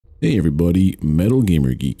Hey everybody, Metal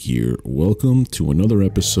Gamer Geek here. Welcome to another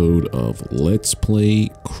episode of Let's Play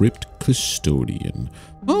Crypt Custodian.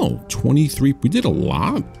 Oh, 23. We did a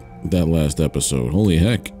lot that last episode. Holy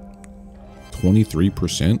heck.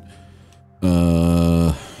 23%.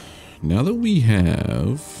 Now that we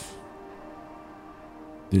have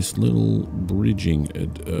this little bridging,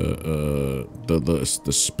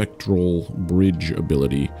 the spectral bridge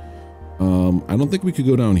ability, I don't think we could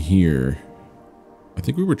go down here. I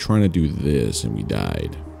think we were trying to do this and we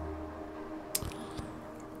died.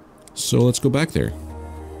 So let's go back there.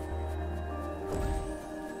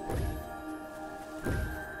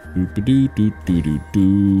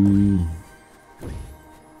 Doo-ba-doo-doo-doo-doo-doo.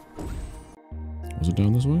 Was it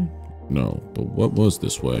down this way? No, but what was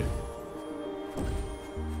this way?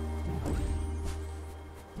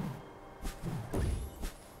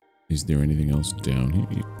 Is there anything else down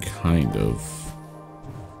here?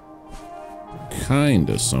 Kind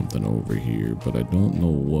of something over here, but I don't know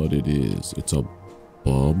what it is. It's a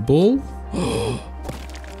bubble?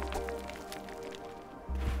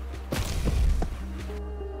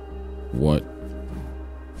 What?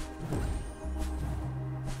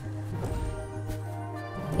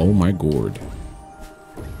 Oh my gourd.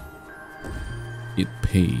 It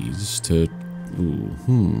pays to... Ooh,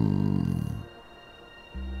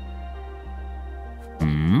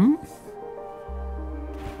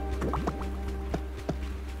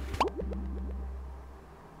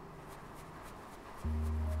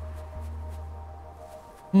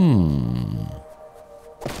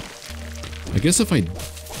 I guess if I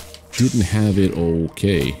didn't have it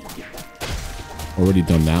already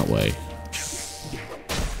done that way,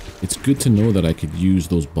 it's good to know that I could use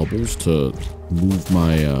those bubbles to move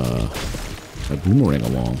my my boomerang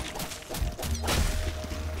along.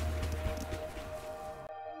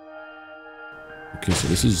 Okay, so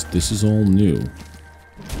this is all new.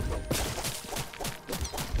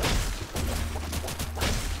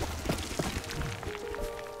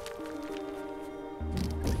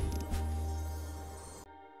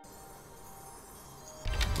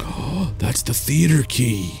 That's the theater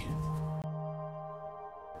key.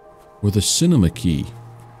 Or the cinema key.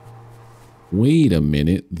 Wait a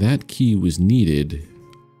minute, that key was needed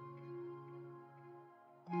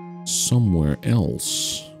somewhere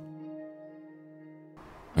else.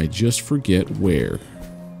 I just forget where.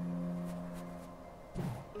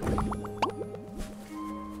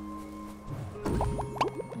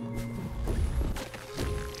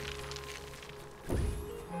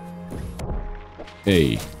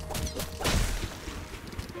 Hey.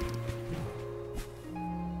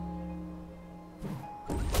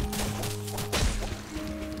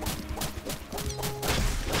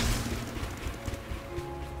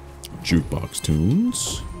 Jukebox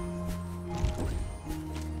tunes.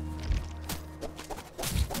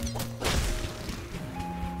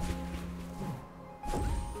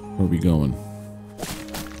 Where are we going?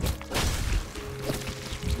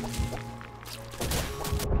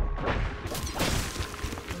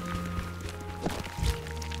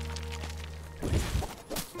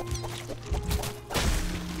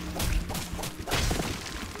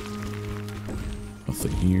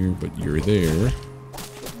 Nothing here, but you're there.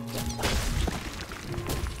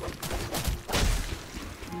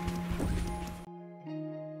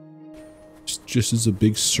 Just as a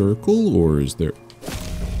big circle, or is there...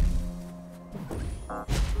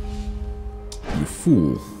 You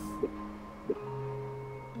fool.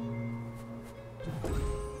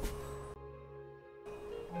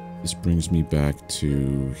 This brings me back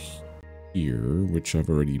to here, which I've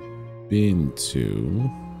already been to.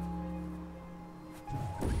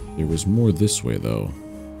 There was more this way, though.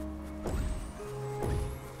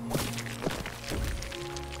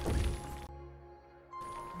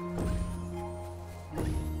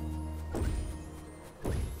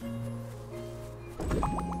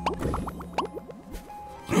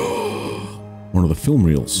 One of the film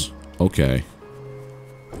reels. Okay.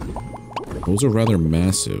 Those are rather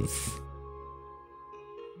massive.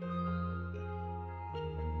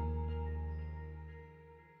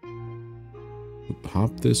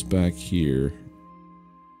 Pop this back here.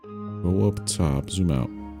 Go up top. Zoom out.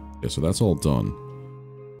 Yeah, so that's all done.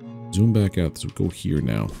 Zoom back out. So go here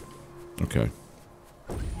now. Okay.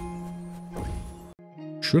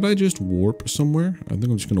 Should I just warp somewhere? I think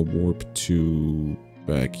I'm just gonna warp to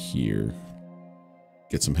back here.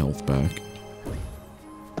 Get some health back.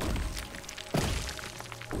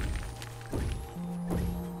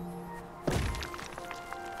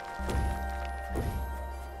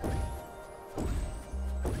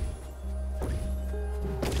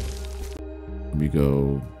 Let me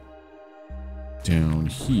go down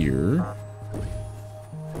here.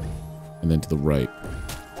 And then to the right.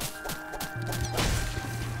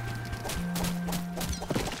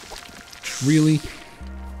 Really?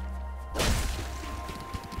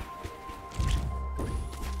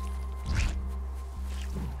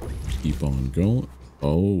 Keep on going.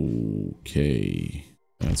 Okay.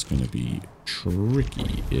 That's gonna be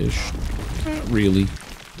tricky-ish. Not really.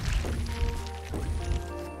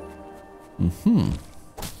 Mm-hmm.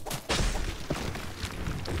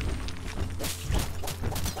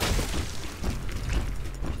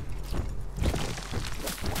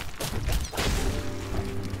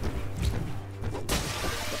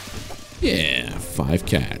 Yeah, 5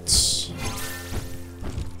 cats.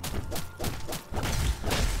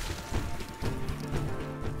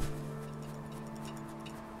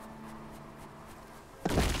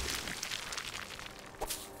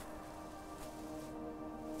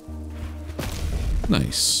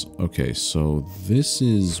 Nice. Okay, so this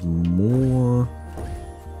is more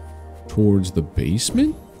towards the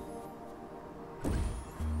basement?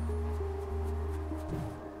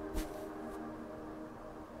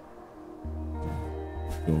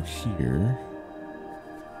 Go here.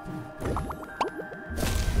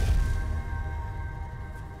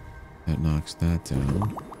 That knocks that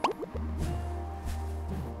down.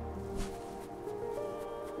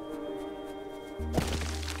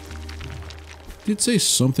 Did say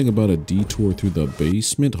something about a detour through the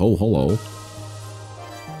basement. Oh, hello.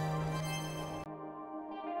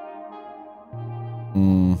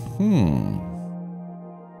 Mm-hmm.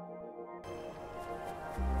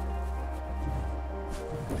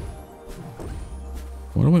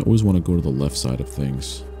 Why do I always want to go to the left side of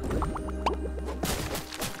things?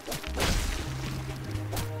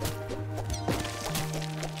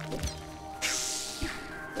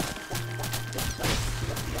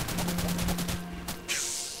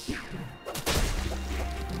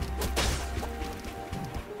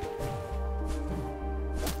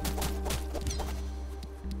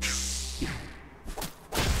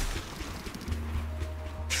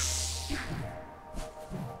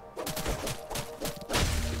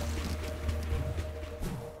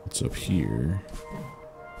 Up here.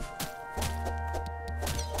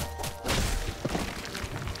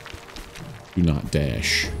 Do not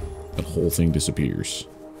dash. That whole thing disappears.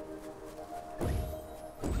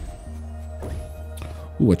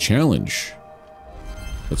 Ooh, a challenge.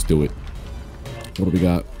 Let's do it. What do we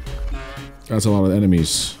got? That's a lot of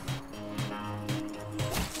enemies.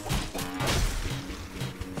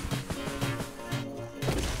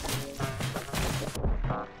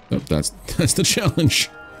 Oh, that's the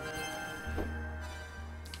challenge.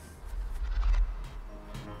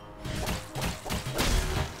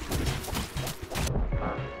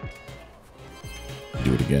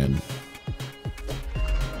 Do it again.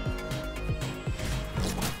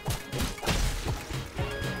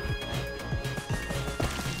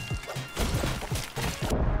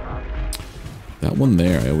 That one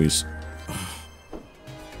there, I always...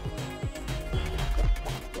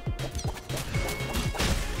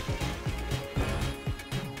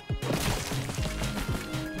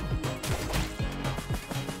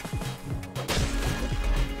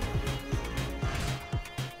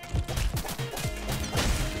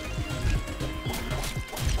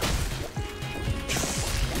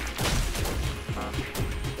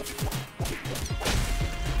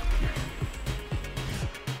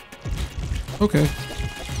 Okay.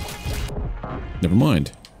 Never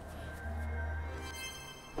mind.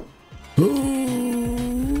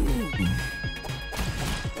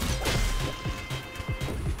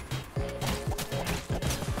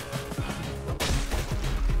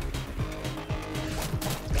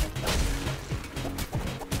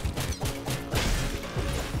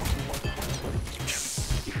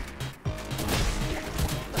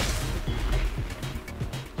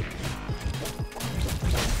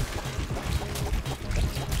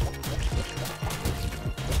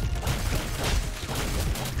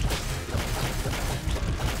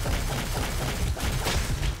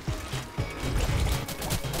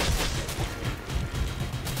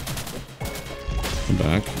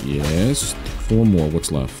 Back. Yes. 4 more.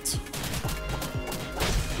 What's left?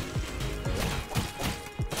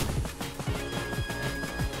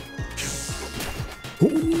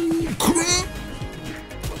 Oh, crap!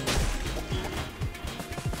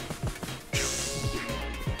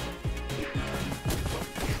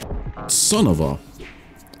 Son of a...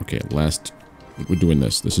 Okay, last... We're doing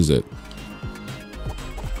this. This is it.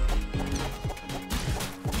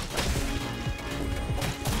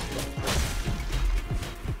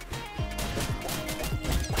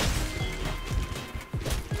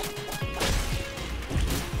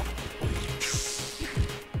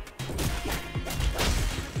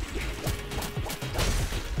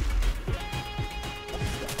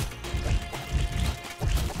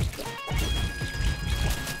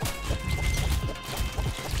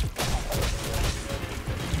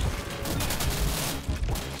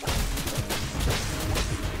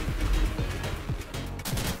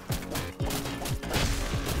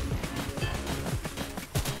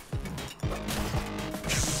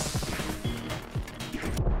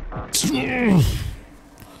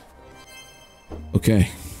 Okay.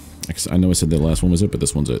 I know I said the last one was it, but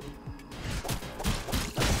this one's it.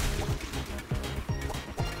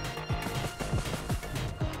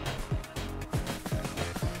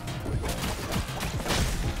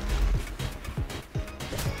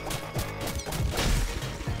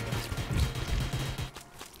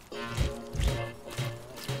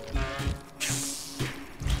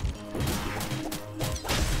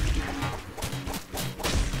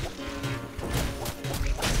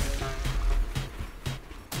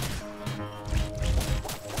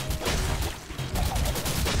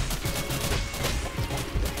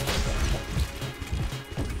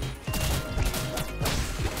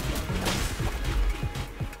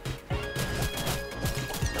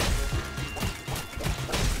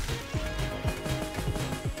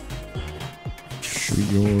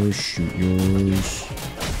 Shoot yours.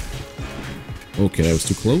 Okay, that was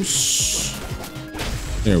too close.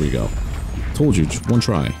 There we go. Told you, just one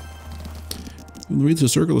try. When it reads a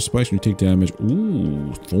circle of spikes when you take damage.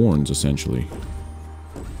 Ooh, thorns, essentially.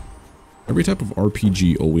 Every type of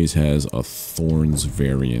RPG always has a thorns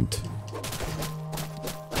variant.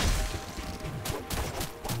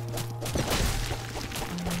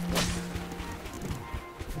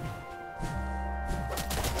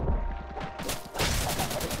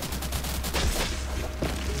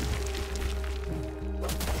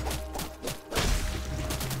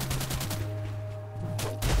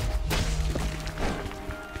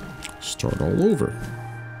 Start all over.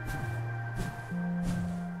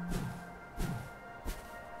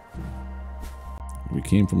 We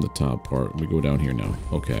came from the top part. We go down here now.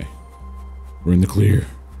 Okay. We're in the clear.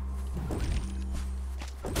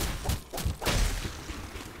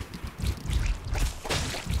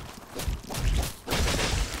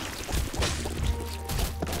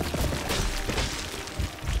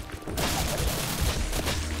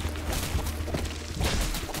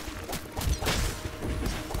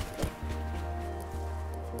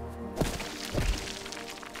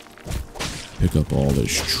 Pick up all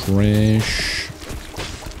this trash.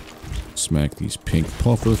 Smack these pink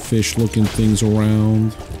puffer fish looking things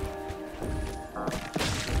around.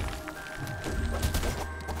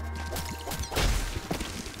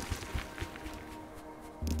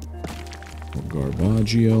 More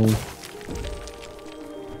Garbaggio.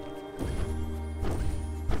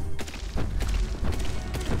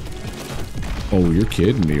 Oh, you're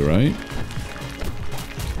kidding me, right?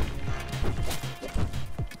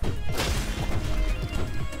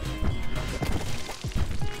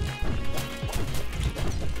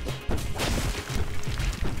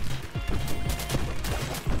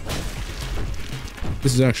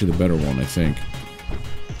 This is actually the better one, I think.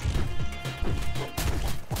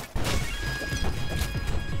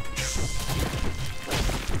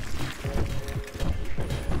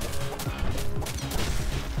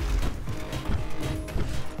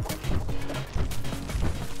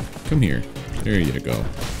 Come here. There you go.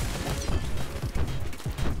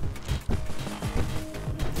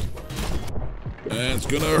 That's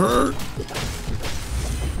gonna hurt.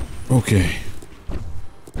 Okay.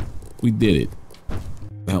 We did it.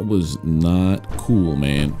 That was not cool,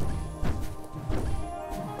 man.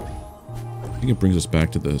 I think it brings us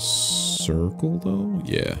back to the circle, though?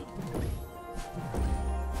 Yeah.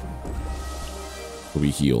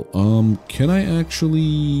 We heal. Can I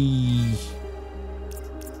actually...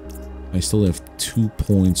 I still have 2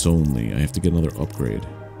 points only. I have to get another upgrade.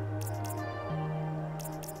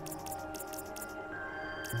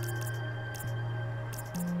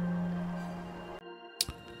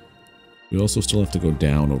 We also still have to go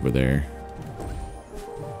down over there.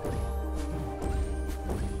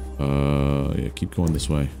 Yeah, keep going this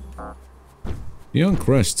way. Neon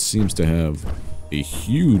Crest seems to have a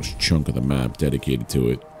huge chunk of the map dedicated to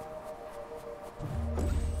it.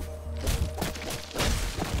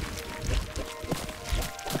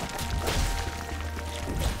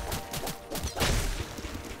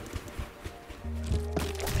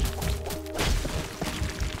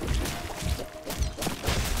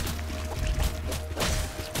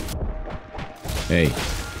 Hey.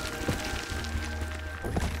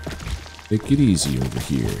 Take it easy over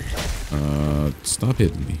here. Stop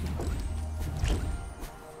hitting me.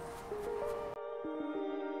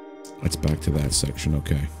 Let's back to that section,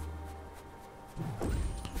 okay.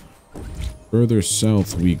 Further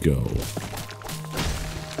south we go.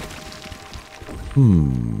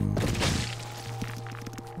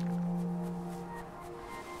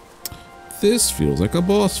 This feels like a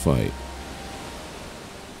boss fight.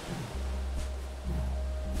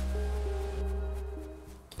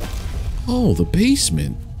 Oh, the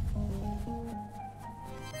basement.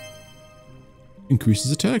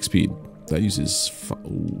 Increases attack speed. That uses...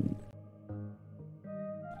 Ooh.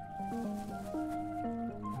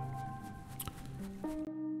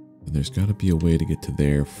 There's got to be a way to get to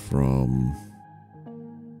there from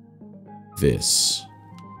this.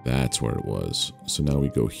 That's where it was. So now we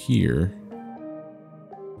go here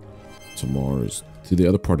to Mara's, to the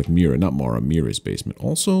other part of Mira, not Mara, Mira's basement.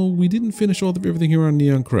 Also, we didn't finish everything here on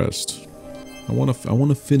Neon Crest. I want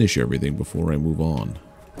to finish everything before I move on,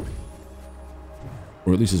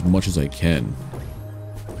 or at least as much as I can.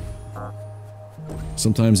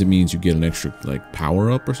 Sometimes it means you get an extra like power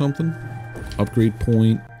up or something, upgrade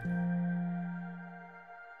point.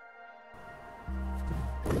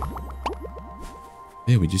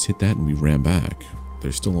 Yeah, we just hit that and we ran back.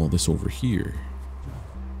 There's still all this over here.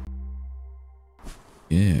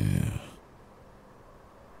 Yeah.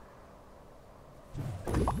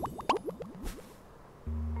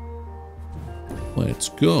 Let's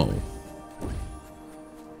go.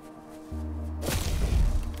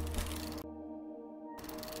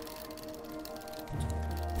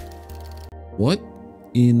 What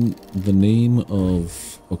in the name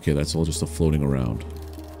of... Okay, that's all just a floating around.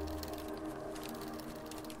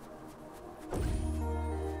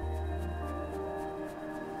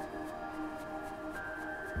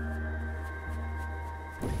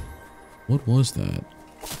 What was that?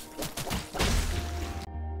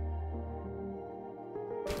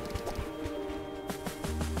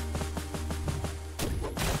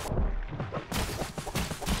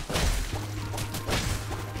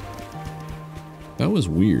 That was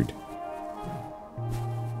weird.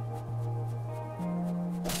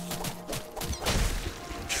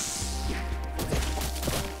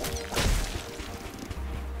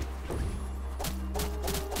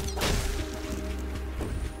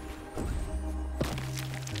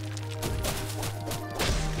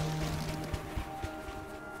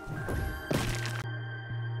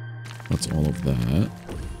 That's all of that.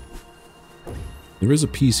 There is a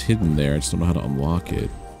piece hidden there. I just don't know how to unlock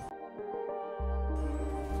it.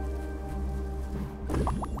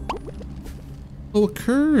 Oh, a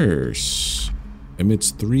curse!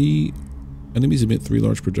 Emits 3... Enemies emit 3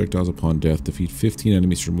 large projectiles upon death. Defeat 15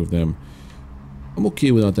 enemies to remove them. I'm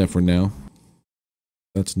okay without that for now.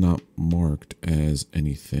 That's not marked as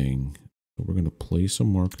anything. So we're going to place a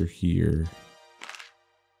marker here.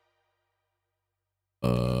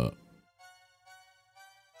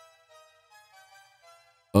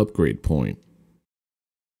 Upgrade point.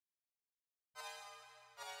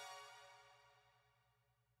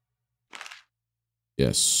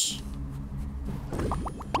 Yes.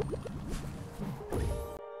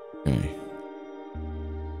 Okay.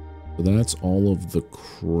 So that's all of the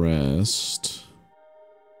crest.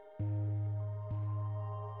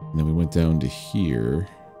 And then we went down to here.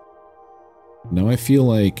 Now I feel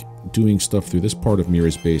like doing stuff through this part of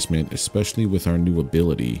Mira's basement, especially with our new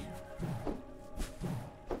ability.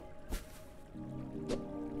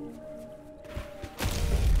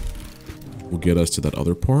 Will get us to that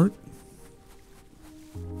other part.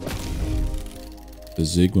 The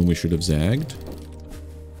zig when we should have zagged.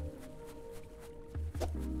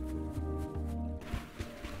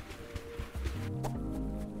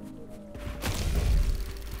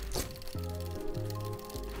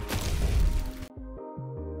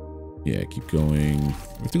 Yeah, keep going. We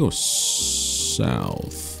have to go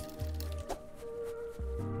south.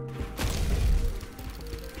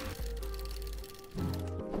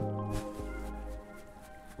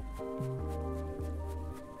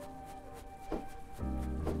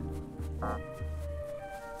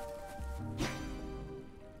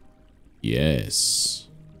 Yes.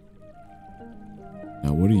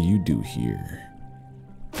 Now what do you do here?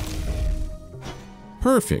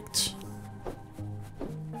 Perfect.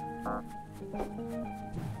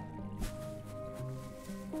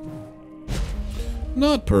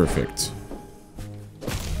 Not perfect.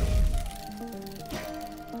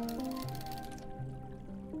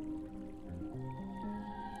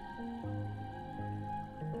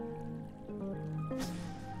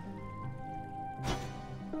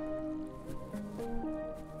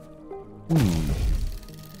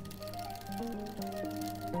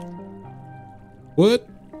 What?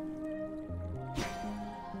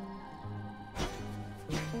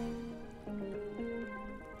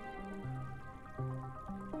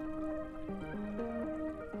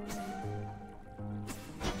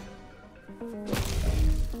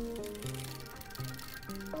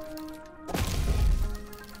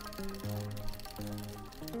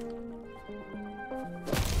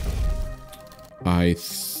 I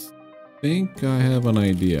think I have an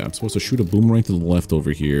idea. I'm supposed to shoot a boomerang to the left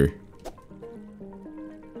over here.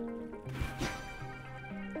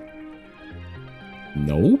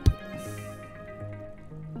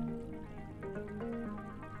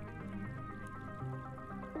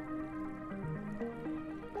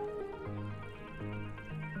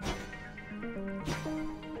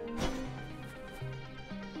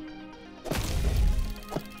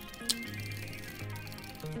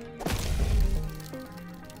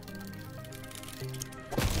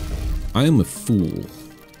 I am a fool.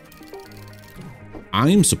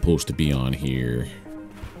 I'm supposed to be on here.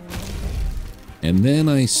 And then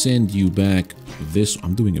I send you back this.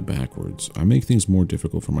 I'm doing it backwards. I make things more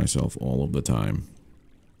difficult for myself all of the time.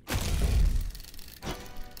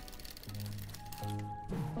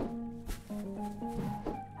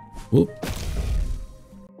 Whoop.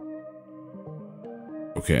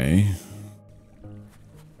 Okay.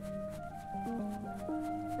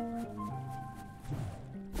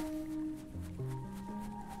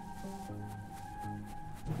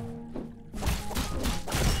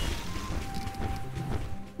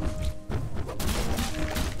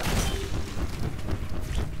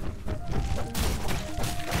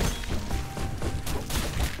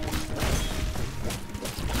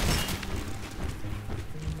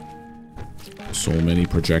 So many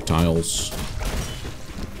projectiles.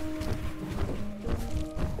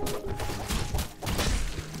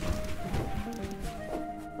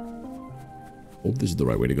 Hope this is the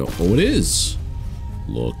right way to go. Oh, it is!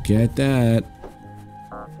 Look at that.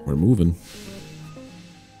 We're moving.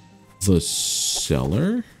 The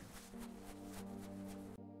cellar?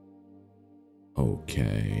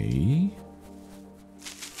 Okay.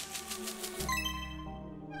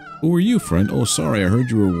 Who are you, friend? Oh, sorry, I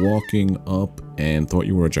heard you were walking up and thought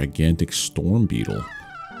you were a gigantic Stormbeetle.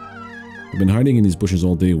 I've been hiding in these bushes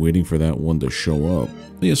all day waiting for that one to show up.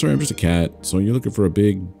 Yeah, sorry, I'm just a cat. So you're looking for a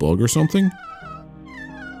big bug or something?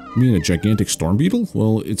 You mean a gigantic Stormbeetle?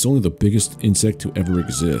 Well, it's only the biggest insect to ever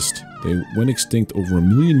exist. They went extinct over 1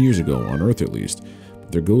 million years ago, on Earth at least.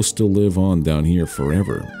 But their ghosts still live on down here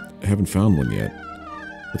forever. I haven't found one yet.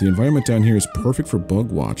 But the environment down here is perfect for bug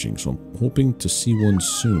watching, so I'm hoping to see one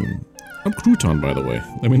soon. I'm Crouton, by the way.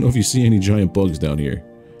 Let me know if you see any giant bugs down here.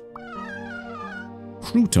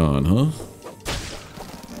 Crouton, huh?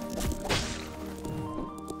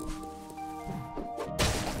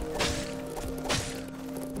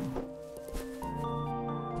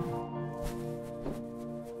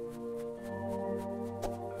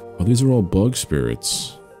 Oh, these are all bug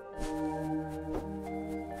spirits.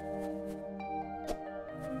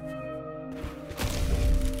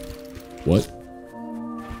 What?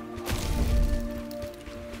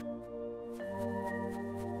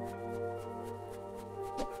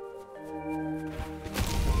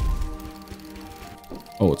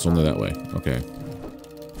 Oh, it's only that way. Okay.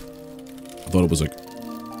 I thought it was, like,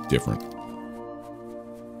 different.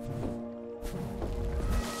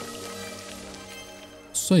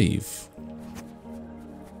 Save.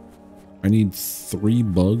 I need 3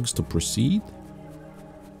 bugs to proceed?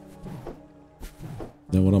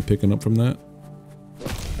 Is that what I'm picking up from that?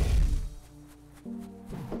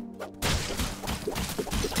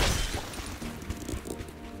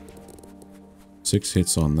 Six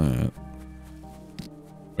hits on that.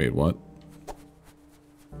 Wait, what?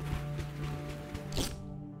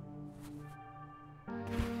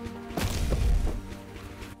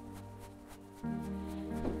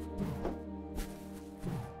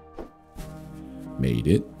 Made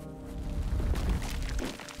it.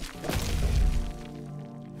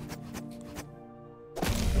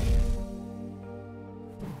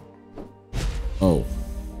 Oh.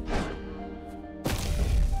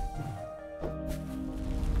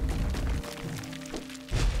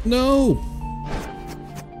 No!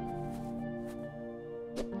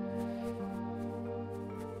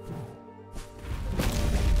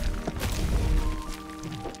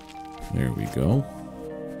 There we go.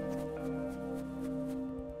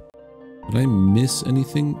 Did I miss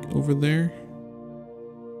anything over there?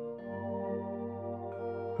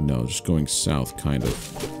 No, just going south, kind of.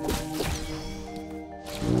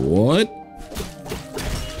 What?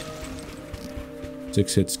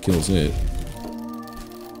 6 hits kills it.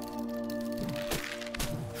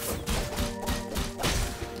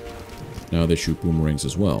 Now they shoot boomerangs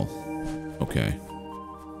as well. Okay.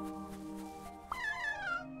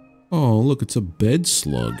 Oh, look, it's a bed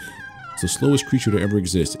slug. It's the slowest creature to ever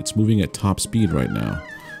exist. It's moving at top speed right now.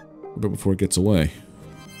 But before it gets away.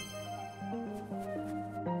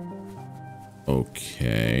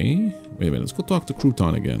 Okay. Wait a minute, let's go talk to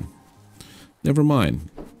Crouton again. Never mind.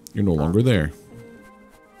 You're no longer there.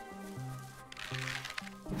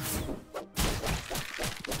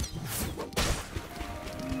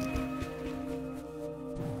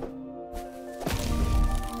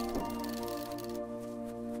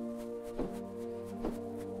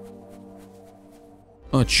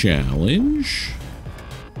 A challenge?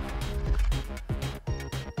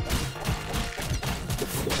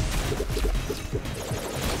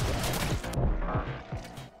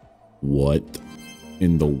 What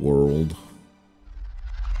in the world?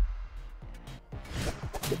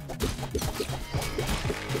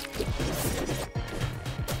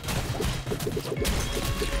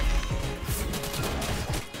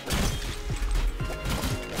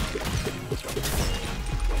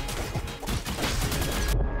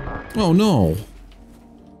 Oh no!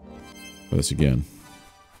 Try this again.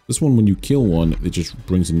 This one, when you kill one, it just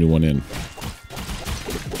brings a new one in.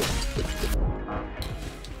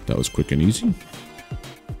 That was quick and easy.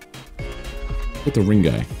 Get the ring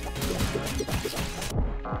guy.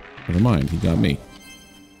 Never mind, he got me.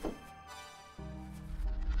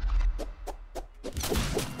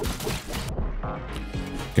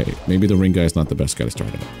 Okay, maybe the ring guy is not the best guy to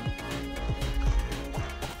start out.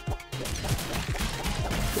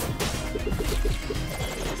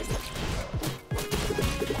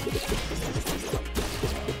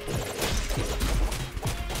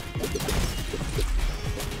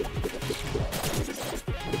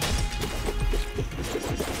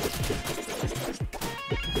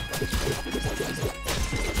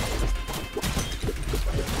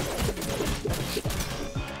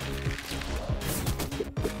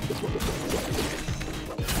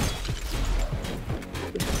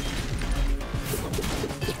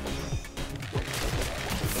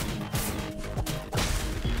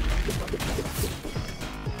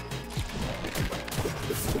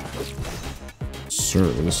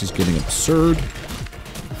 Absurd. This is getting absurd.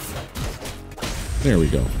 There we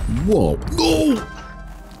go. Whoa. No!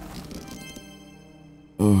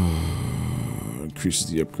 Increases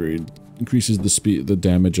the upgrade. Increases the speed, the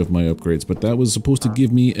damage of my upgrades. But that was supposed to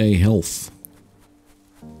give me a health.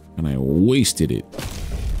 And I wasted it.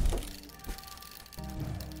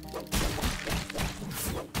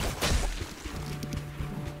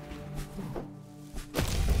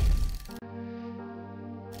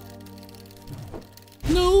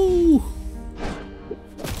 No!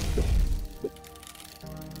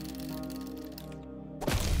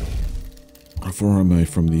 How far am I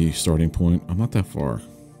from the starting point? I'm not that far.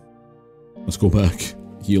 Let's go back.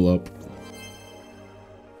 Heal up.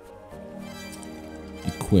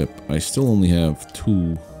 Equip. I still only have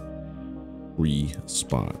 2 free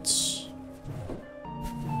spots.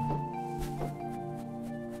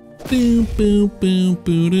 Boom, boom, boom,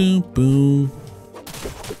 boom, boom, boom.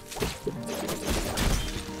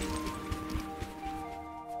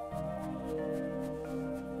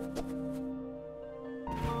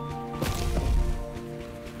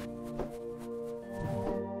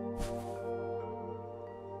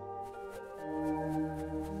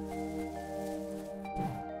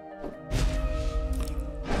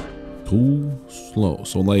 Too slow.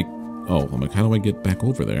 So like, oh, I'm like, how do I get back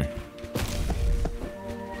over there?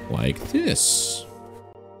 Like this.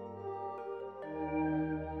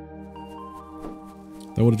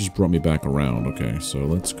 That would have just brought me back around. Okay, so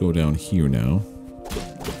let's go down here now.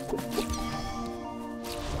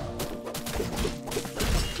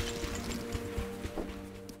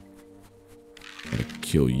 Gotta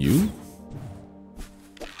kill you.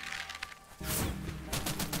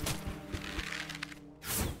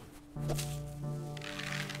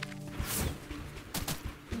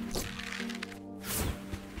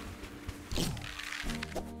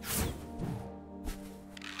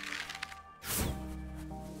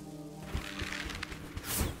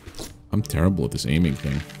 I'm terrible at this aiming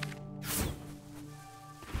thing.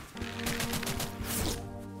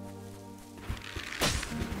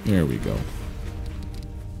 There we go.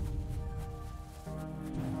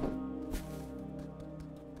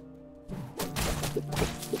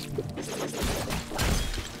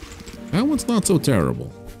 That one's not so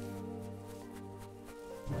terrible.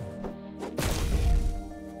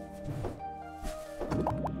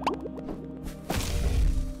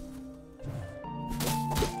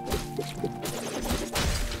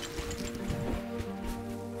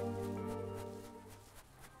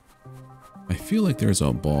 I feel like there's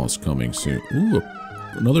a boss coming soon. Ooh,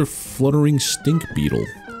 another fluttering stink beetle.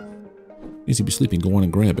 Needs to be sleeping. Go on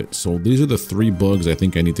and grab it. So these are the 3 bugs I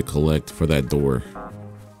think I need to collect for that door.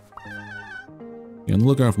 Be on the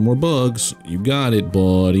lookout for more bugs. You got it,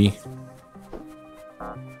 buddy.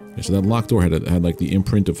 Okay, so that locked door had like the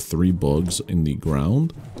imprint of 3 bugs in the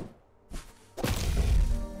ground.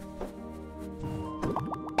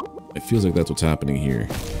 It feels like that's what's happening here.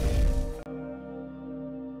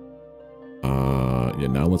 Yeah,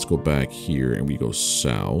 now let's go back here and we go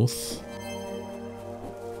south.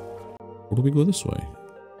 Or do we go this way?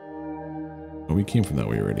 Oh, we came from that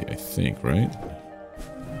way already, I think, right?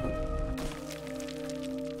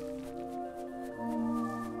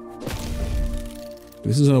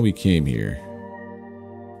 This is how we came here.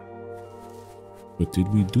 But did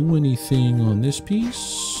we do anything on this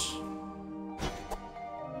piece?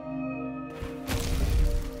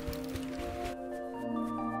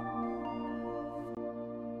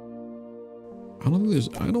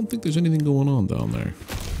 I don't think there's anything going on down there.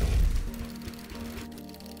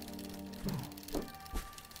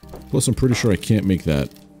 Plus, I'm pretty sure I can't make that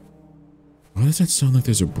Why does that sound like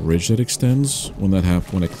there's a bridge that extends when that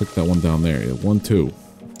happens? When I click that one down there, 1, 2.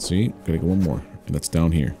 See, gotta go one more, and that's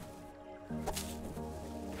down here.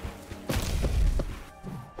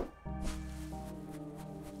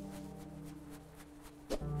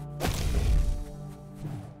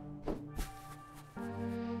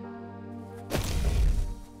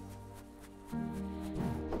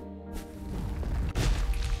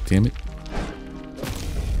 Damn it.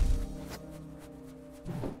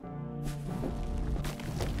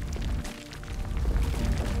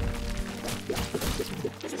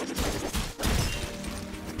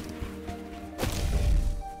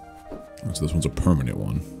 So this one's a permanent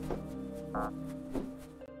one.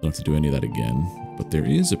 Don't have to do any of that again. But there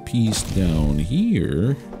is a piece down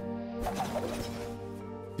here.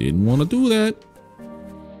 Didn't want to do that.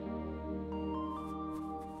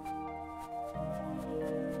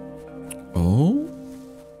 Oh?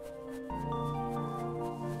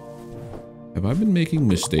 Have I been making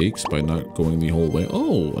mistakes by not going the whole way?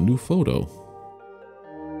 Oh, a new photo.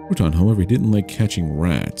 Pluton, however, he didn't like catching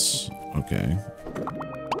rats. Okay.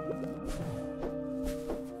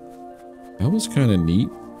 That was kind of neat.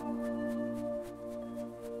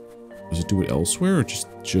 Does it do it elsewhere, or just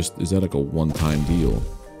is that like a one-time deal?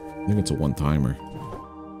 I think it's a one-timer.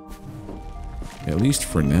 At least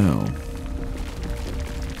for now.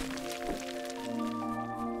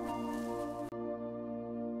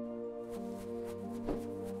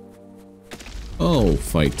 Oh,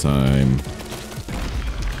 fight time.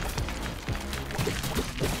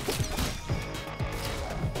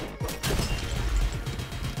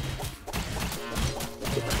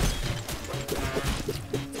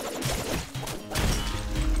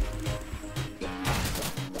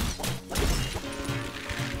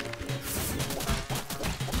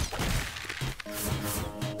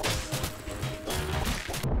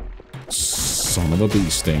 Son of a bee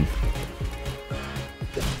sting.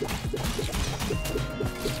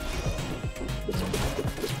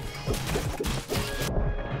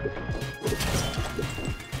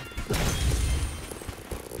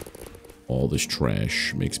 All this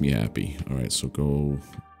trash makes me happy. Alright, so go...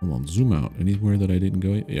 Hold on, zoom out. Anywhere that I didn't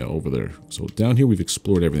go yet? Yeah, over there. So down here we've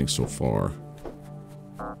explored everything so far.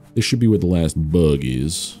 This should be where the last bug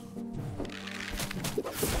is.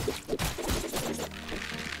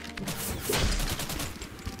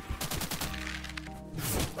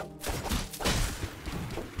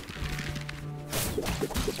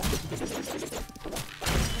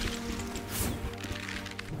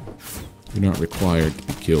 You're not required to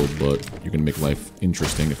be killed, but you're gonna make life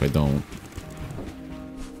interesting if I don't.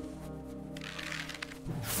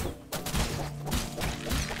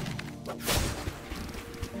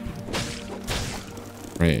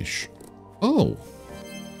 Trash. Oh!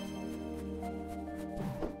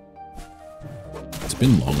 It's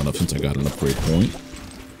been long enough since I got an upgrade point.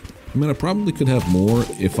 I mean, I probably could have more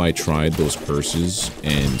if I tried those curses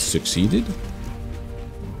and succeeded.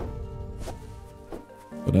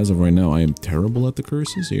 But as of right now, I am terrible at the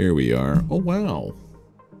curses. Here we are. Oh, wow.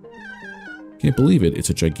 Can't believe it.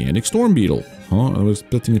 It's a gigantic Stormbeetle. Huh? I was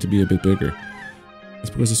expecting it to be a bit bigger.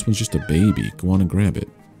 It's because this one's just a baby. Go on and grab it.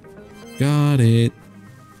 Got it.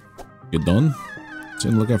 You done?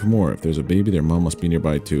 Sit and look out for more. If there's a baby, their mom must be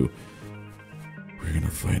nearby too. We're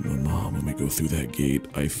gonna find my mom when we go through that gate.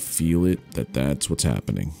 I feel it that's what's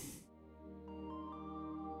happening.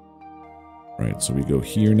 Alright, so we go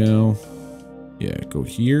here now. Yeah, go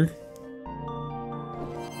here.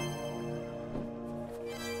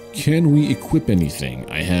 Can we equip anything?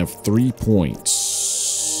 I have 3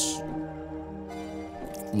 points.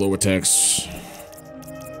 Low attacks.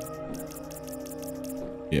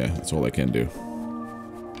 Yeah, that's all I can do.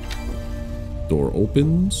 Door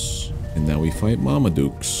opens, and now we fight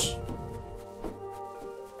Marmadukes.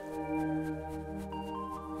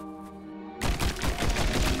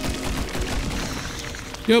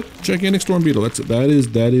 Yep, gigantic Stormbeetle.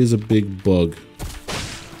 That is a big bug.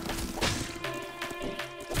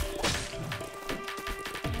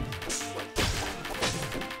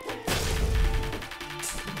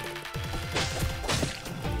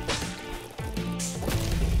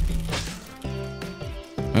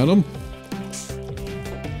 Adam?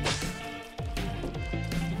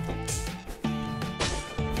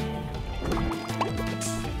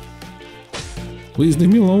 Please leave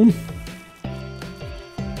me alone.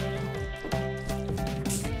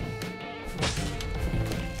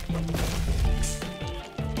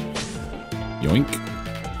 Yoink.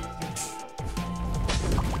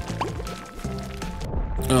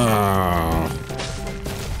 Ah.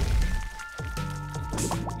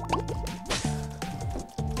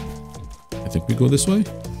 I think we go this way.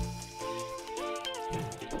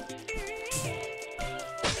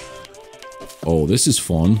 Oh, this is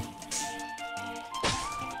fun.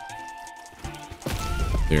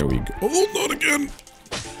 There we go. Oh, not again!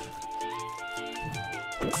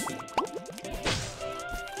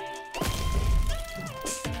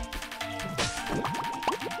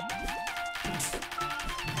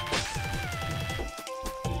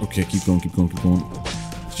 Okay, keep going, keep going, keep going.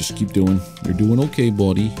 Just keep doing. You're doing okay,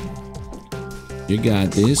 buddy. You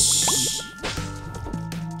got this.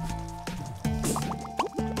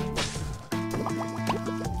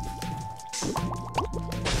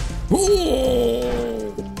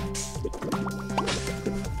 Oh!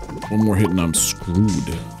 One more hit and I'm screwed.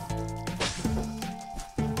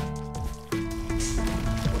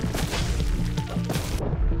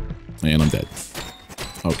 And I'm dead.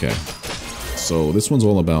 Okay. So this one's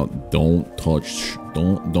all about don't touch,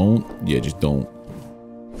 yeah, just don't.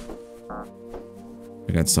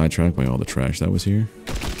 I got sidetracked by all the trash that was here.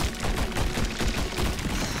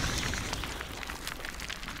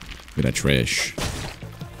 Look at that trash.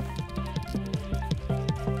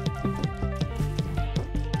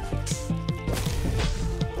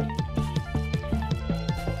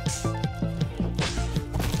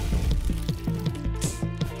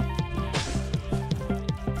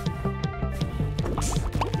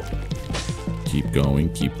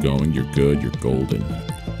 Keep going, you're good, you're golden.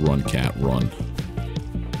 Run, cat, run.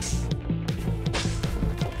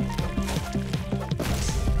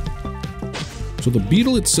 So the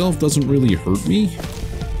beetle itself doesn't really hurt me.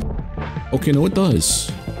 Okay, no, it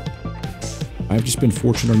does. I've just been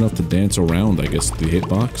fortunate enough to dance around, I guess, the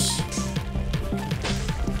hitbox.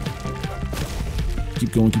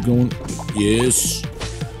 Keep going, keep going. Yes.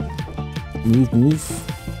 Move, move.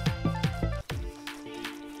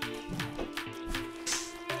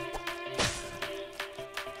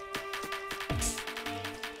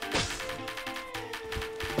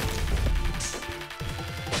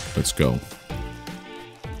 Let's go.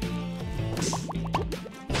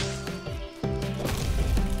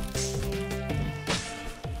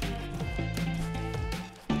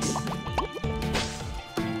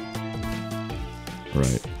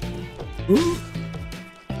 Right.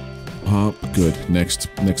 Good. Next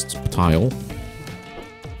tile.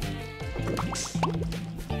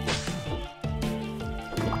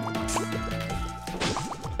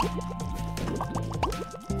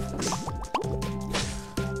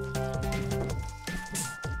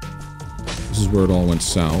 This is where it all went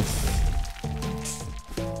south.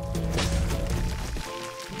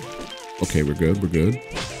 Okay, we're good, we're good.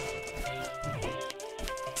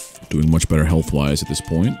 Doing much better health-wise at this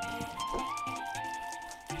point.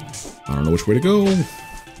 I don't know which way to go.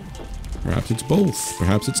 Perhaps it's both.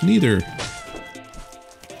 Perhaps it's neither.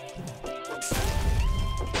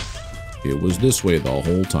 It was this way the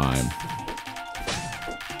whole time.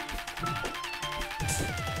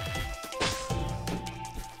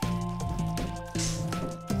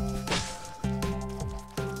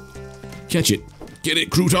 Catch it. Get it,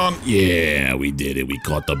 crouton? Yeah, we did it. We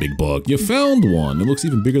caught the big bug. You found one. It looks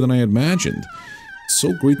even bigger than I had imagined. It's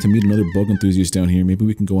so great to meet another bug enthusiast down here. Maybe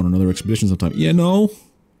we can go on another expedition sometime. Yeah, no.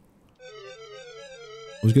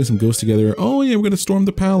 Let's get some ghosts together. Oh, yeah, we're going to storm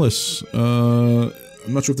the palace. I'm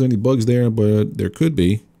not sure if there are any bugs there, but there could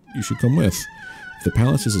be. You should come with. If the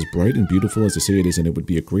palace is as bright and beautiful as they say it is, and it would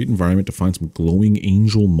be a great environment to find some glowing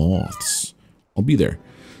angel moths. I'll be there.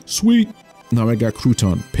 Sweet. Now I got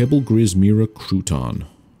crouton. Pebble Grizz Mira crouton.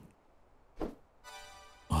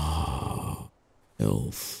 Ah,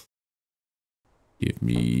 health. Give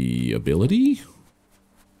me ability?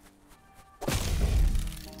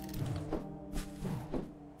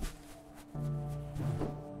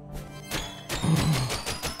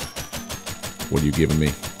 What are you giving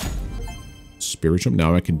me? Spirit jump?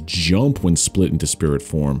 Now I can jump when split into spirit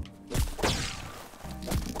form.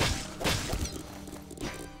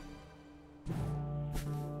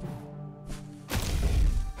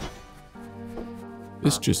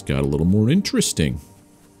 This just got a little more interesting.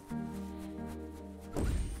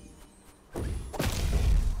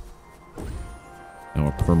 Now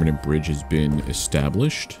a permanent bridge has been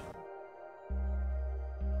established.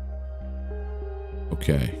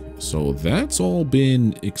 Okay, so that's all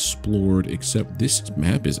been explored, except this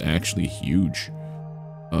map is actually huge.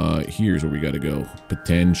 Here's where we gotta go,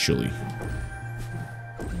 potentially.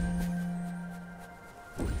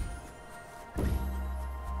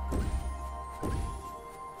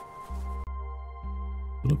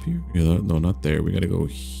 Up here? Yeah, no, not there. We gotta go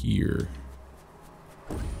here.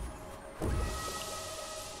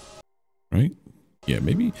 Right? Yeah,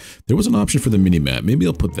 maybe there was an option for the mini-map. Maybe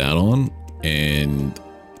I'll put that on and...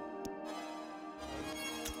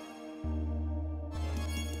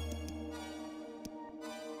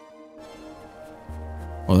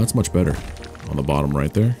 Oh, that's much better. On the bottom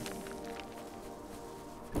right there.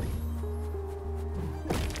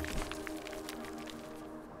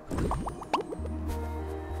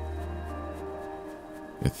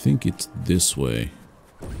 I think it's this way.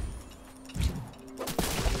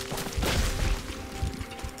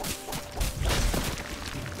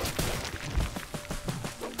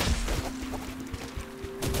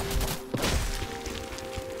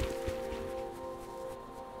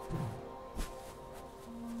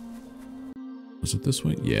 Is it this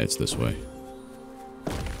way? Yeah, it's this way.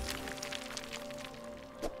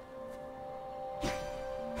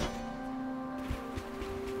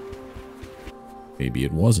 Maybe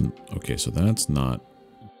it wasn't. Okay, so that's not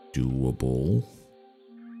doable.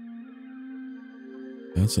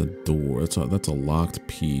 That's a door. That's a locked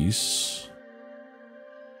piece.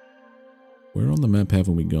 Where on the map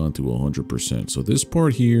haven't we gone to 100%? So this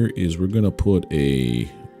part here is we're going to put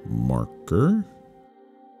a marker.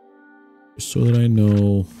 So that I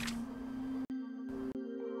know.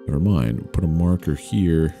 Never mind. Put a marker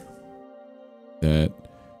here that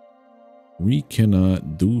we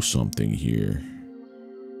cannot do something here.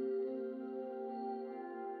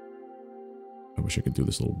 I wish I could do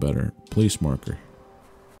this a little better. Place marker.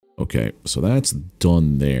 Okay, so that's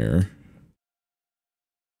done there.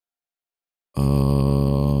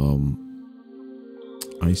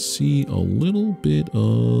 I see a little bit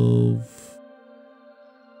of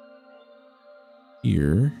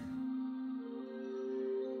here.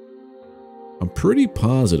 I'm pretty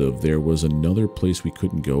positive there was another place we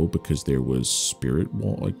couldn't go because there was spirit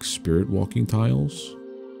walking tiles.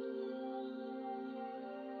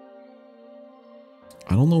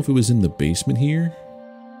 I don't know if it was in the basement here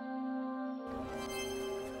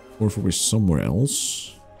or if it was somewhere else.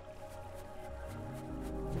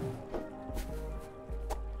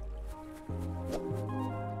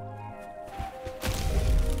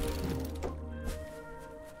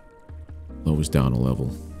 Oh, it was down a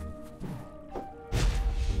level.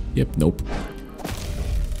 Yep, nope.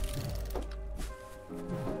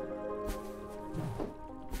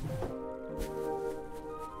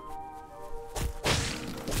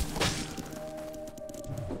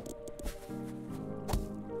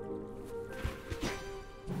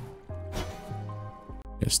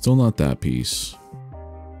 Yeah, still not that piece.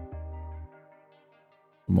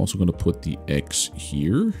 I'm also going to put the X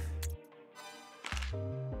here.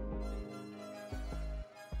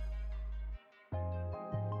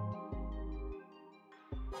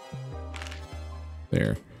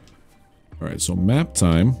 There. Alright, so map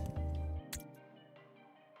time.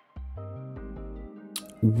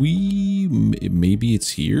 Maybe it's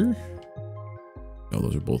here? No,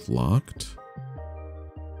 those are both locked.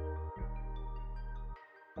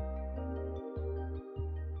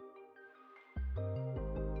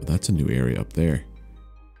 That's a new area up there.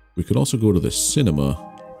 We could also go to the cinema.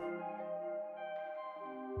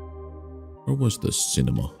 Where was the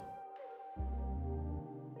cinema?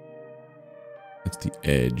 That's the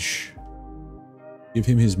edge. Give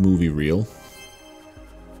him his movie reel.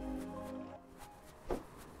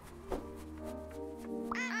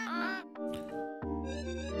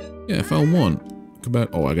 Yeah, I found one. Come back.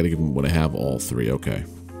 Oh, I gotta give him when I have all three. Okay.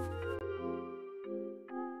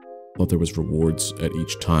 Thought there was rewards at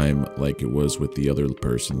each time like it was with the other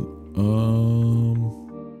person.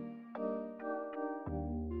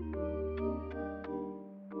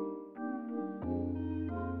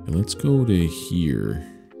 Let's go to here.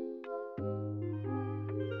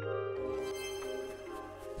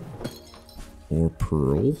 Or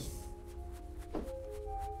pearl.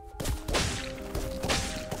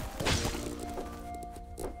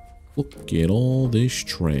 Look at all this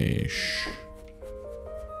trash.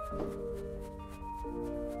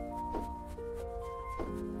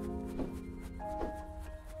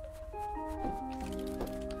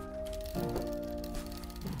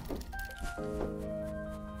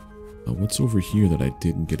 What's over here that I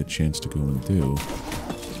didn't get a chance to go and do?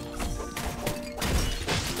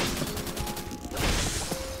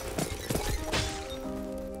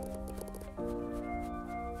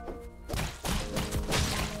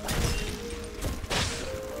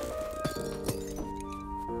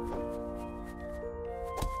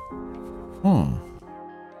 Huh.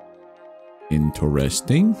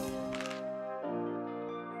 Interesting.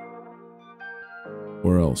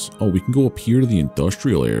 Where else? Oh, we can go up here to the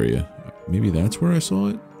industrial area. Maybe that's where I saw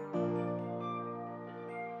it?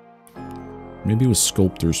 Maybe it was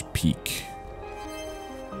Sculptor's Peak.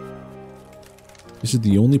 This is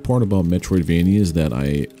the only part about Metroidvanias that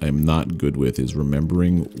I'm not good with, is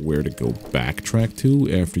remembering where to go backtrack to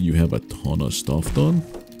after you have a ton of stuff done.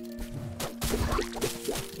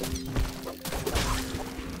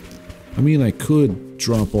 I mean, I could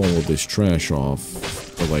drop all of this trash off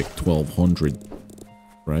for like 1,200,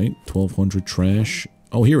 right? 1,200 trash.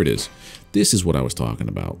 Oh, here it is. This is what I was talking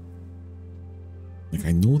about. Like,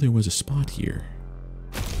 I know there was a spot here.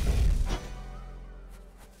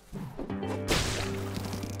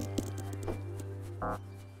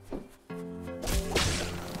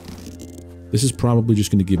 This is probably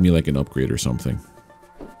just going to give me like an upgrade or something.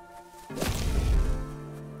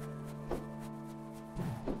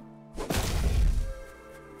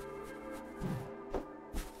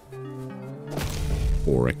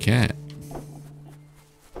 Or a cat.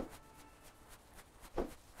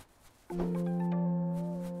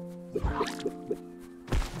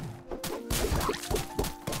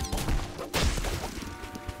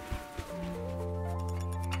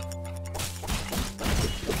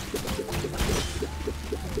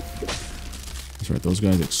 That's right, those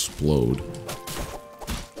guys explode.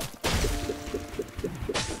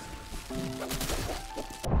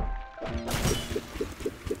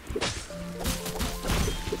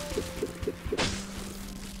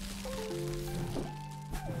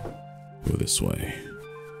 Go this way.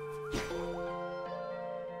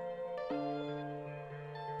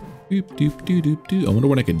 Doop doop doop doop doop. I wonder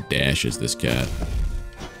when I can dash as this cat.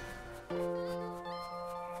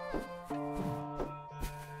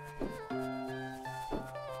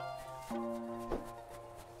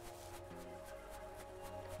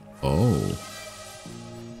 Oh.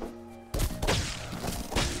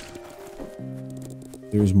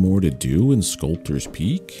 There's more to do in Sculptor's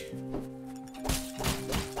Peak?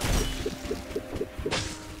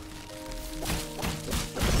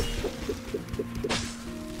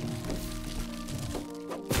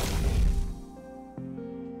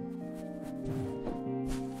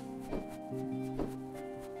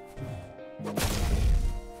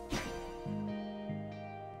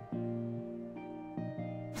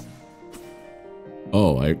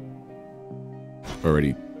 Oh, I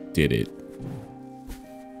already did it.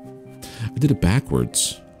 I did it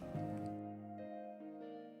backwards.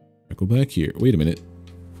 I go back here. Wait a minute.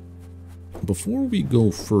 Before we go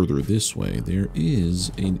further this way, there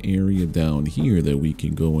is an area down here that we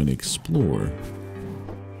can go and explore.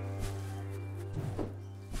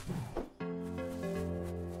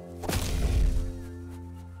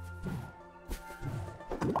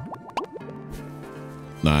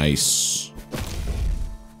 Nice.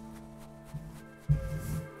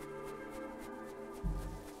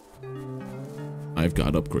 I've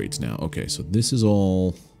got upgrades now. Okay, so this is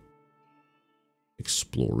all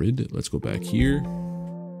explored. Let's go back here.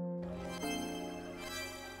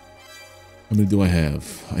 How many do I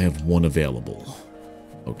have? I have one available.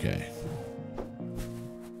 Okay.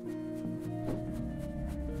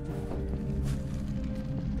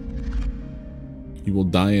 You will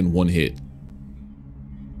die in one hit.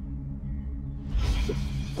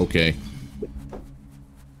 Okay.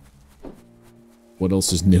 What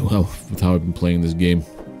else is new with how I've been playing this game?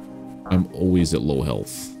 I'm always at low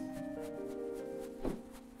health.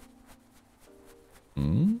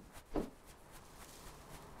 Hmm?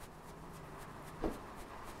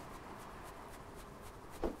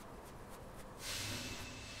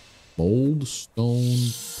 Old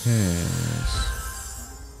Stone Pass.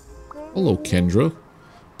 Hello, Kendra.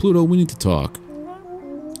 Pluto, we need to talk.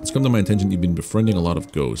 It's come to my attention you've been befriending a lot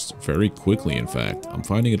of ghosts. Very quickly, in fact. I'm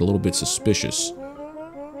finding it a little bit suspicious.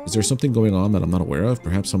 Is there something going on that I'm not aware of?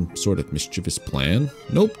 Perhaps some sort of mischievous plan?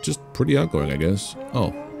 Nope, just pretty outgoing, I guess.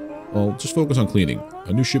 Oh, well, just focus on cleaning.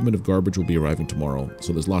 A new shipment of garbage will be arriving tomorrow,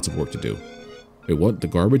 so there's lots of work to do. Wait, what? The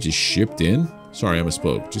garbage is shipped in? Sorry, I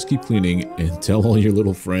misspoke. Just keep cleaning and tell all your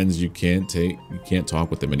little friends you can't talk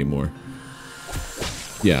with them anymore.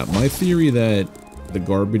 Yeah, my theory that the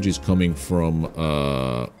garbage is coming from,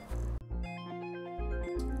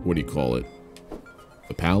 what do you call it?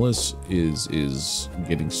 The palace is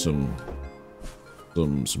getting some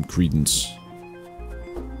credence.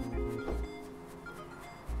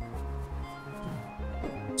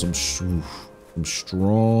 Some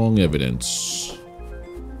strong evidence.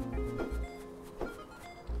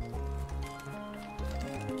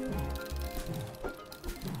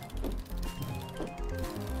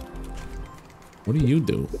 What do you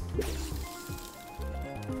do?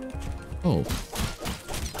 Oh.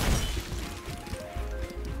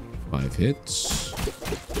 5 hits.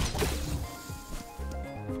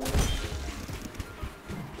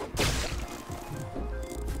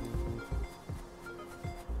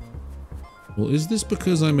 Well, is this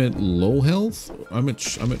because I'm at low health? I'm at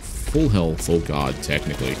full health. Oh god,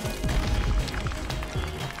 technically.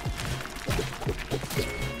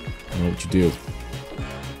 I know what you do.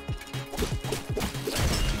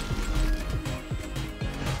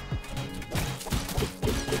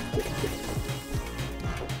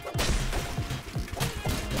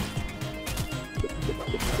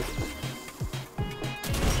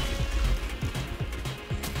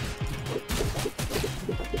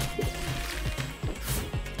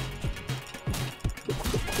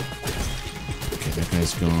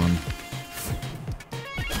 guy's gone.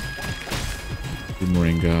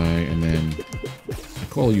 Boomerang guy, and then I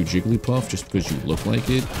call you Jigglypuff just because you look like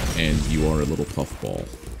it, and you are a little puffball.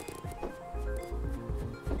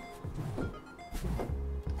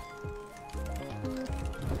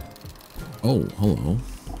 Oh, hello.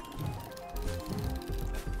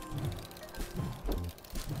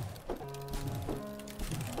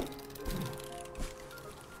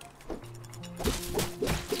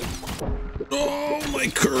 Oh, my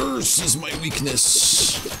curse is my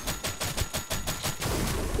weakness.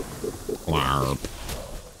 Blarp.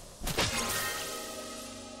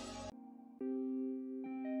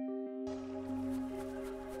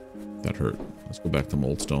 That hurt. Let's go back to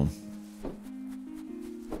Moldstone.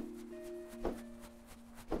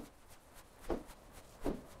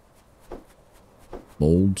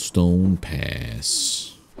 Moldstone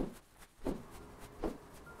Pass.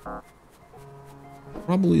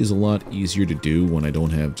 Probably is a lot easier to do when I don't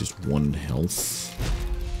have just one health.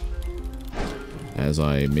 As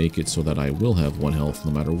I make it so that I will have one health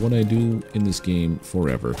no matter what I do in this game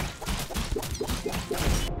forever.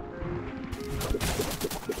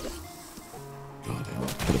 God, I'll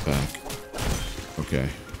put it back. Okay.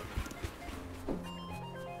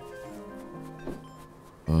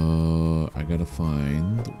 I gotta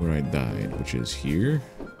find where I died, which is here.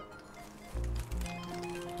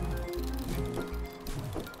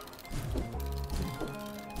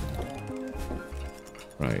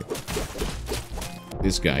 Right.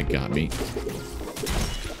 This guy got me.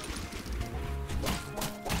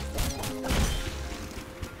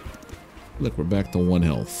 Look, we're back to one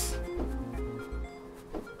health.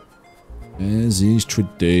 As is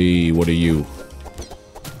today. What are you?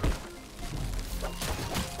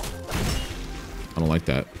 I don't like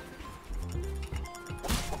that.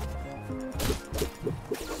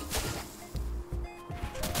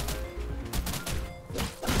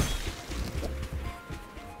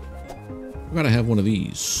 I gotta have one of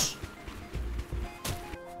these.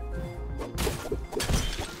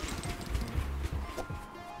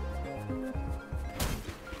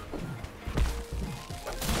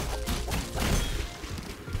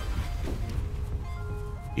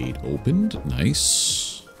 Gate opened.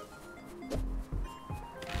 Nice.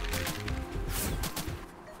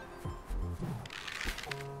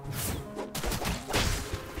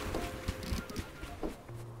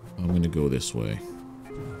 I'm gonna go this way.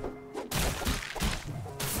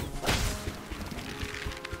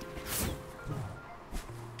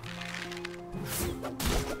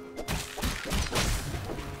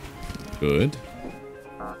 Good.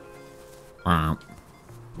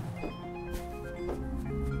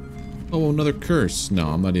 Oh, another curse. No,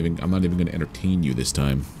 I'm not even going to entertain you this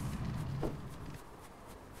time.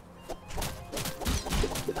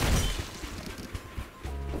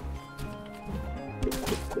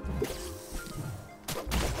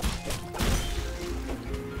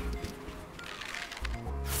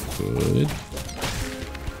 Good.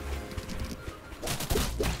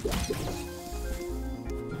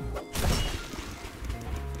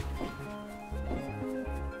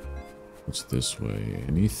 What's this way?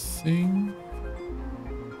 Anything?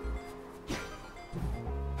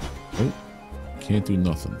 Oh, can't do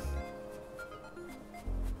nothing.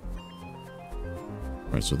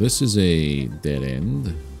 Alright, so this is a dead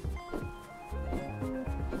end.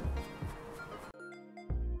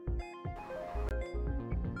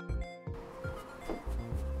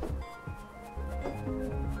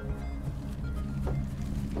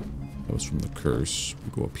 That was from the curse.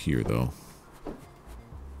 We'll go up here though.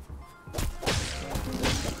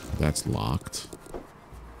 That's locked.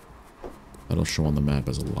 That'll show on the map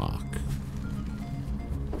as a lock.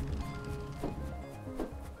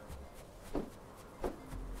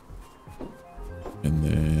 And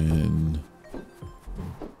then...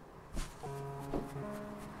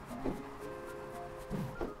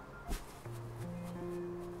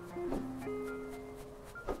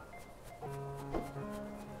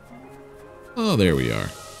 oh, there we are.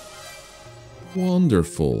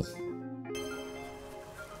 Wonderful.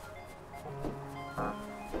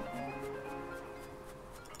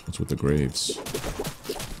 What's with the graves?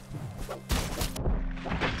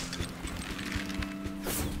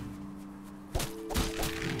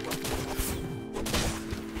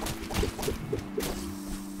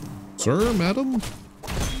 Sir, madam?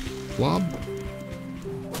 Blob?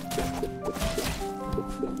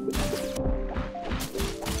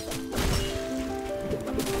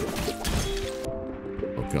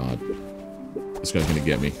 Oh god. This guy's gonna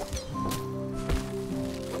get me.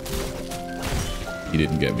 He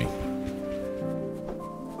didn't get me.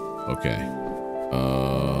 Okay.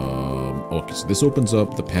 Okay, so this opens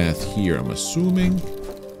up the path here, I'm assuming.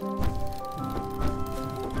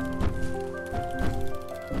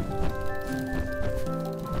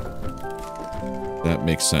 That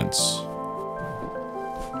makes sense.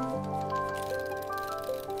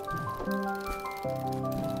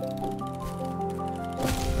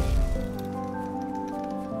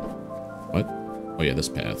 What? Oh yeah, this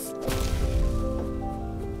path.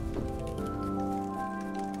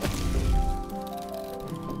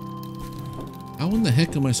 How in the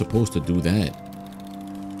heck am I supposed to do that?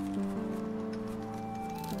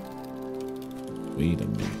 Wait a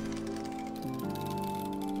minute.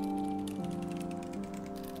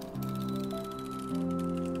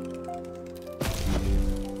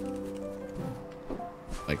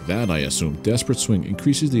 Like that, I assume. Desperate Swing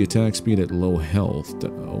increases the attack speed at low health.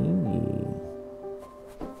 Oh.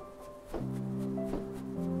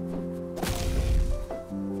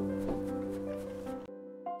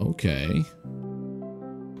 Okay.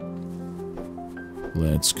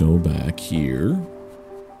 Let's go back here.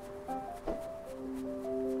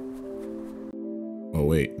 Oh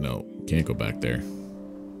wait, no. Can't go back there.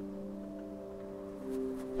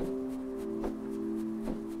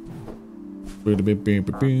 I'm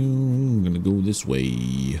gonna go this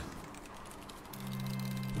way.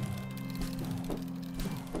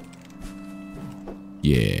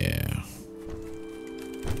 Yeah.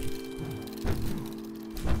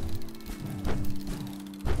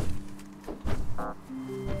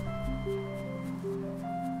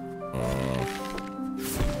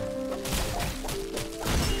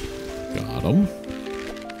 Got him.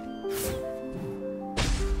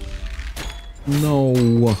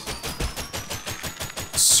 No.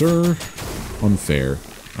 Sir, unfair.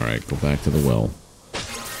 Alright, go back to the well.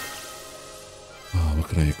 Oh, what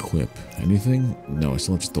could I equip? Anything? No, I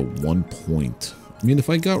still have just the 1 point. I mean, if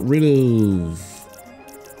I got rid of...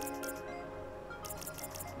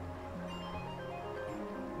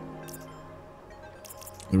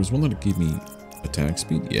 There was one that gave me attack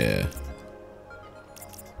speed? Yeah.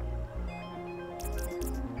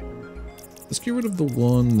 Let's get rid of the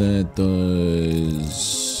one that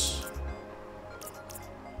does...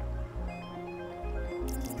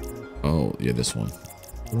 Oh, yeah, this one.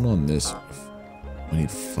 Put it on this. I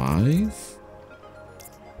need 5?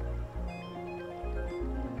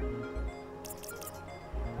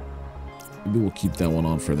 Maybe we'll keep that one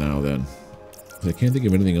on for now, then. I can't think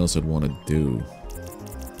of anything else I'd want to do.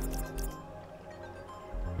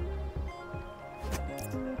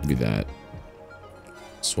 Maybe that.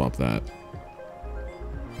 Swap that.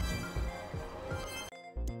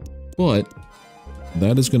 But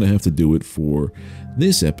that is going to have to do it for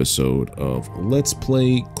this episode of Let's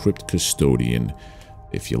Play Crypt Custodian.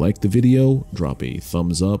 If you liked the video, drop a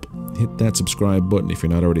thumbs up, hit that subscribe button if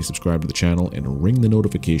you're not already subscribed to the channel, and ring the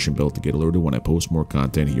notification bell to get alerted when I post more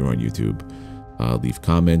content here on YouTube. Leave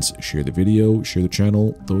comments, share the video, share the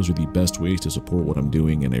channel. Those are the best ways to support what I'm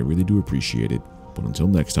doing, and I really do appreciate it. But until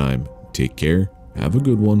next time, take care, have a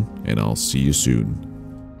good one, and I'll see you soon.